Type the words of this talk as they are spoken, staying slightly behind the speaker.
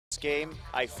game,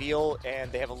 I feel,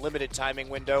 and they have a limited timing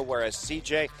window, whereas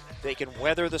CJ, they can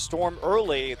weather the storm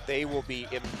early. They will be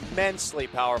immensely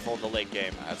powerful in the late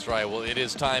game. That's right. Well, it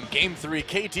is time. Game 3,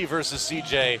 KT versus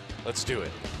CJ. Let's do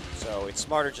it. So it's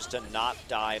smarter just to not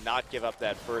die, not give up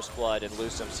that first blood, and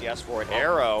lose some CS for it.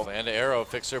 Arrow. Land to Arrow.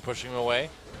 Fixer pushing him away.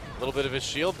 A little bit of his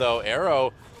shield, though.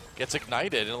 Arrow gets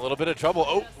ignited in a little bit of trouble.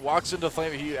 Oh, walks into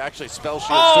flame. He actually spell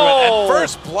shields through it. And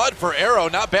first blood for Arrow.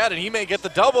 Not bad, and he may get the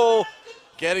double.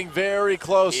 Getting very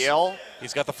close. Heal.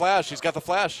 He's got the flash. He's got the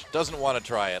flash. Doesn't want to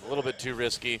try it. A little bit too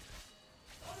risky.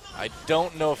 I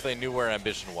don't know if they knew where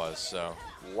Ambition was, so.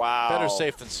 Wow. Better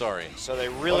safe than sorry. So they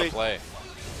really. What a play.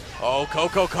 Oh,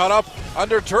 Coco caught up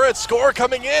under turret. Score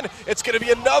coming in. It's going to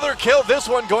be another kill. This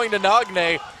one going to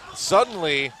Nagne.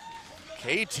 Suddenly,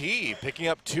 KT picking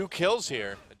up 2 kills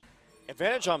here.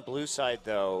 Advantage on blue side,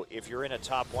 though, if you're in a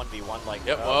top 1v1 like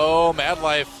that. Yep. Oh, Mad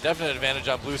Life. Definite advantage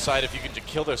on blue side if you can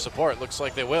kill their support. Looks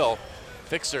like they will.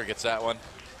 Fixer gets that one.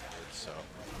 So,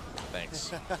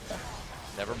 thanks.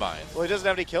 Never mind. Well, he doesn't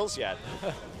have any kills yet.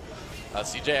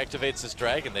 CJ activates this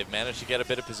dragon. They've managed to get a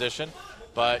bit of position.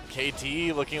 But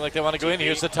KT looking like they want to go in.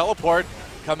 Here's the teleport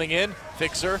coming in.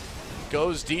 Fixer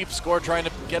goes deep. Score trying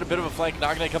to get a bit of a flank.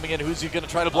 Nagne coming in. Who's he going to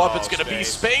try to blow up? It's going to be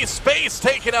Space. Space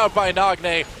taken out by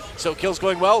Nagne. So kills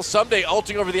going well. Someday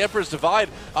ulting over the Emperor's Divide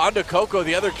onto Coco,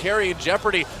 the other carry in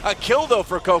jeopardy. A kill though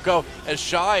for Coco as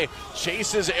Shy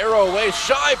chases Arrow away.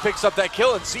 Shy picks up that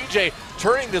kill, and CJ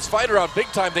turning this fight around big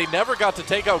time. They never got to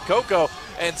take out Coco,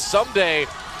 and Someday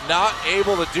not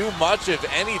able to do much of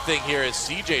anything here as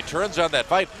CJ turns on that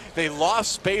fight. They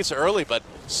lost space early, but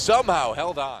somehow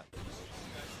held on.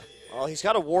 Well, he's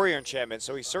got a warrior enchantment,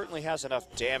 so he certainly has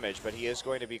enough damage, but he is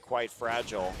going to be quite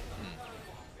fragile.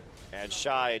 And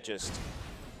Shy just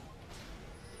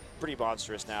pretty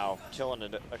monstrous now, killing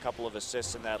a couple of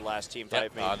assists in that last team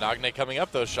fight. Nagne coming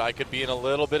up, though. Shy could be in a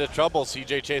little bit of trouble.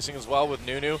 CJ chasing as well with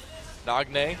Nunu.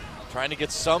 Nagne trying to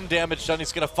get some damage done.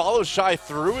 He's going to follow Shy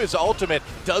through his ultimate.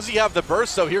 Does he have the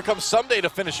burst, though? Here comes Someday to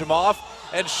finish him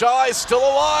off. And Shy still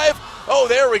alive. Oh,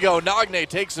 there we go. Nagne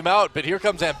takes him out, but here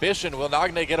comes Ambition. Will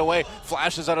Nagne get away?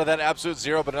 Flashes out of that absolute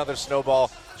zero, but another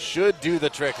snowball should do the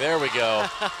trick. There we go.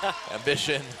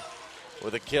 Ambition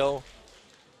with a kill.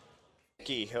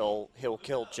 He'll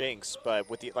kill Jinx, but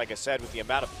with the, like I said, with the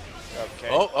amount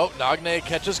of Nagne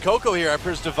catches Coco here.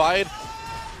 Emperor's Divide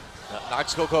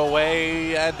knocks Coco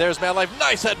away, and there's Mad Life.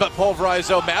 Nice headbutt pulverize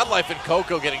though. Mad Life and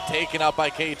Coco getting taken out by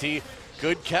KT.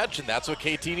 Good catch, and that's what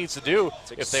KT needs to do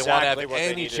if they want to have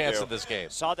any chance in this game.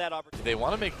 Saw that opportunity. They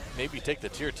want to maybe take the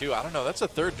tier 2. I don't know. That's a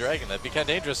 3rd dragon. That'd be kind of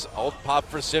dangerous. Ult pop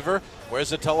for Sivir. Where's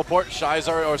the teleport? Shy's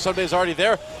already, or Sunday's already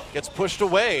there. Gets pushed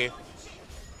away.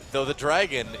 Though the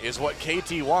dragon is what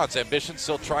KT wants. Ambition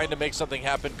still trying to make something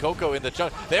happen. Coco in the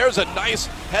junk. There's a nice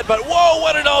headbutt. Whoa,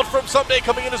 what an ult from Someday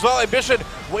coming in as well. Ambition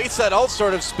waits that ult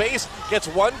sort of space. Gets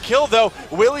 1 kill though.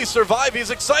 Will he survive?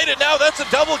 He's excited now. That's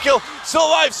a double kill. Still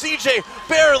alive. CJ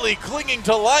barely clinging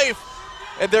to life.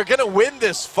 And they're going to win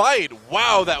this fight.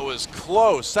 Wow, that was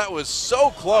close. That was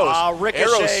so close. Ricochet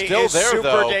Arrow's still is there, super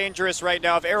though. dangerous right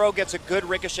now. If Arrow gets a good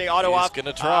Ricochet auto off. He's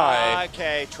going to try.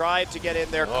 Okay, tried to get in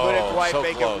there. Couldn't quite so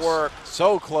make close. it work.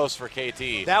 So close for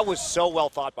KT. That was so well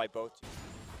thought by both teams.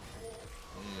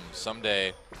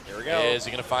 Someday. Here we go. Is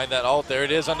he going to find that ult? There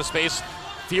it is on the space.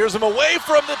 Fears him away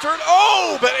from the turn.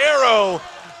 Oh, but Arrow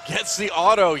gets the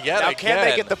auto yet now, again. can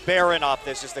they get the Baron off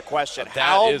this is the question.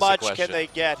 How much can they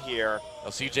get here? Well,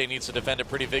 CJ needs to defend it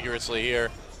pretty vigorously here.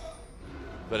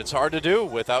 But it's hard to do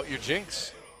without your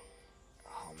Jinx.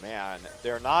 Oh, man.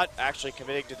 They're not actually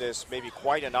committing to this maybe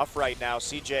quite enough right now.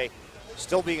 CJ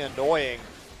still being annoying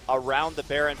around the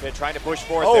Baron pit, trying to push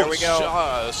forward. There we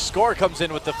go. Score comes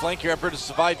in with the flank here. Emperor's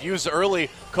Divide used early.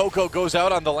 Coco goes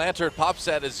out on the Lantern, pops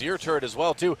that Azir turret as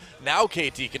well, too. Now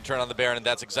KT can turn on the Baron, and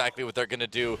that's exactly what they're going to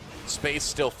do. Space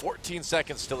still 14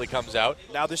 seconds till he comes out.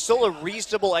 Now, there's still a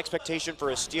reasonable expectation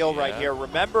for a steal right here.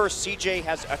 Remember, CJ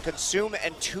has a Consume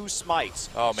and 2 Smites.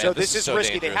 Oh, man, so this is so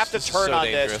risky. dangerous. They have to turn on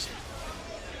this.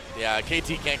 Yeah,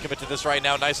 KT can't commit to this right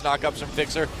now. Nice knockups from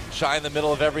Fixer. Shy in the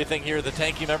middle of everything here. The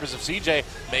tanky members of CJ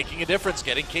making a difference,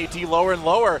 getting KT lower and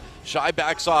lower. Shy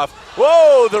backs off.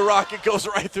 Whoa, the rocket goes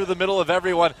right through the middle of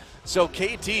everyone. So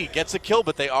KT gets a kill,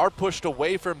 but they are pushed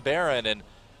away from Baron, and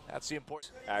that's the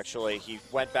important. Actually, he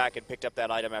went back and picked up that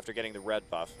item after getting the red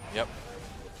buff. Yep.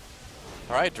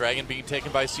 All right, Dragon being taken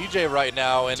by CJ right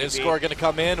now, and his score going to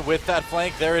come in with that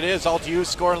flank. There it is. Alt use,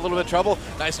 score in a little bit of trouble.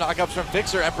 Nice knockups from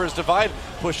Fixer. Emperor's Divide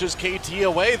pushes KT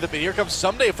away. But here comes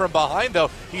Someday from behind, though.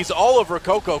 He's all over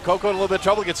Coco. Coco in a little bit of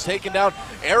trouble, gets taken down.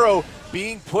 Arrow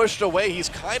being pushed away. He's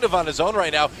kind of on his own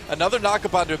right now. Another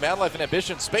knock-up onto Madlife and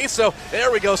Ambition. Space, so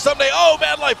there we go. Someday, oh,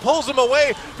 Madlife pulls him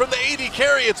away from the AD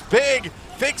carry. It's big.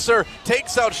 Fixer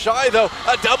takes out Shy, though.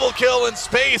 A double kill in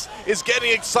Space is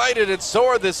getting excited, and so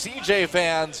are the CJ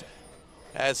fans.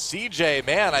 As CJ,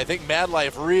 man, I think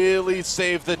Madlife really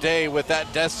saved the day with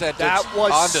that death sentence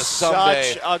onto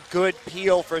Someday. Such a good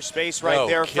peel for Space right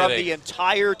there from the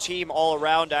entire team all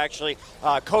around, actually.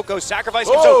 Coco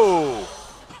sacrificing.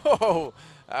 Oh,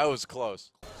 that was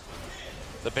close.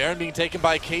 The Baron being taken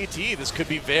by KT. This could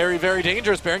be very, very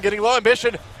dangerous. Baron getting low.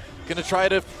 Ambition gonna try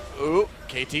to, ooh,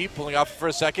 KT pulling off for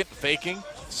a second, faking.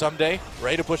 Someday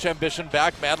ready to push Ambition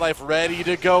back. Madlife ready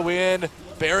to go in.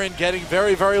 Baron getting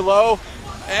very, very low.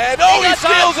 And oh, he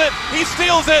steals it! He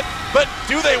steals it! But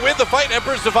do they win the fight?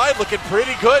 Emperor's Divide looking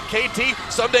pretty good. KT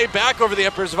Someday back over the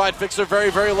Emperor's Divide. Fixer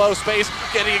very, very low. Space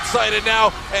getting excited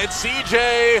now. And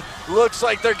CJ looks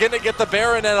like they're going to get the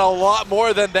Baron and a lot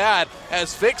more than that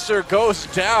as Fixer goes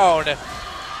down.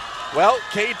 Well,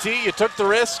 KT, you took the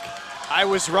risk. I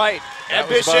was right.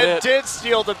 Ambition did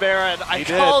steal the Baron. I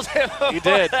called him. He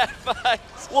did.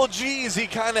 Well, geez, he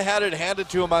kind of had it handed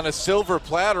to him on a silver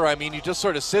platter. I mean, you just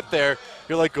sort of sit there.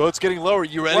 You're like, oh, it's getting lower.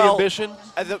 You ready, Ambition?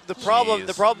 The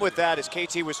problem with that is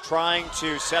KT was trying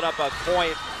to set up a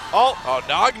point. Oh,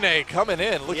 Nagne coming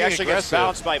in, looking aggressive. He actually gets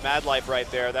bounced by Madlife right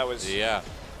there. That was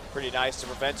pretty nice to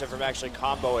prevent him from actually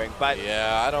comboing. But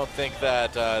yeah, I don't think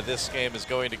that this game is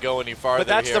going to go any farther. But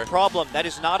that's the problem. That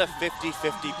is not a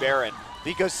 50-50 Baron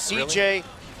because CJ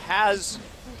has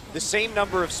the same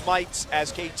number of smites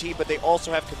as KT, but they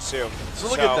also have consumed. So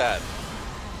look at that.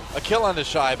 A kill on the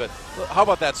Shy, but how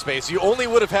about that Space? You only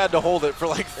would have had to hold it for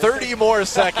like 30 more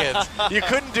seconds. You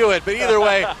couldn't do it, but either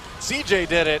way, CJ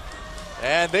did it.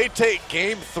 And they take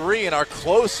game 3 in our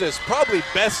closest, probably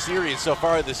best series so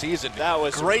far of the season. That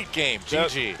was great game,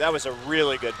 GG. That was a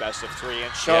really good best of 3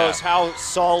 and shows how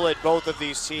solid both of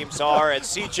these teams are. And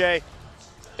CJ,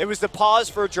 it was the pause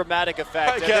for a dramatic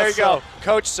effect. And there you go,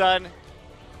 Coach Sun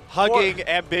hugging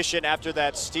Ambition after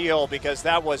that steal because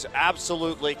that was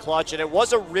absolutely clutch. And it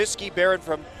was a risky Baron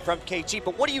from KT,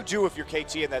 but what do you do if you're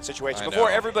KT in that situation? Before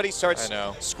everybody starts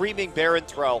screaming Baron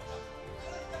throw,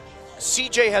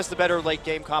 CJ has the better late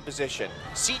game composition.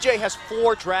 CJ has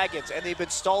 4 dragons, and they've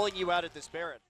been stalling you out at this Baron.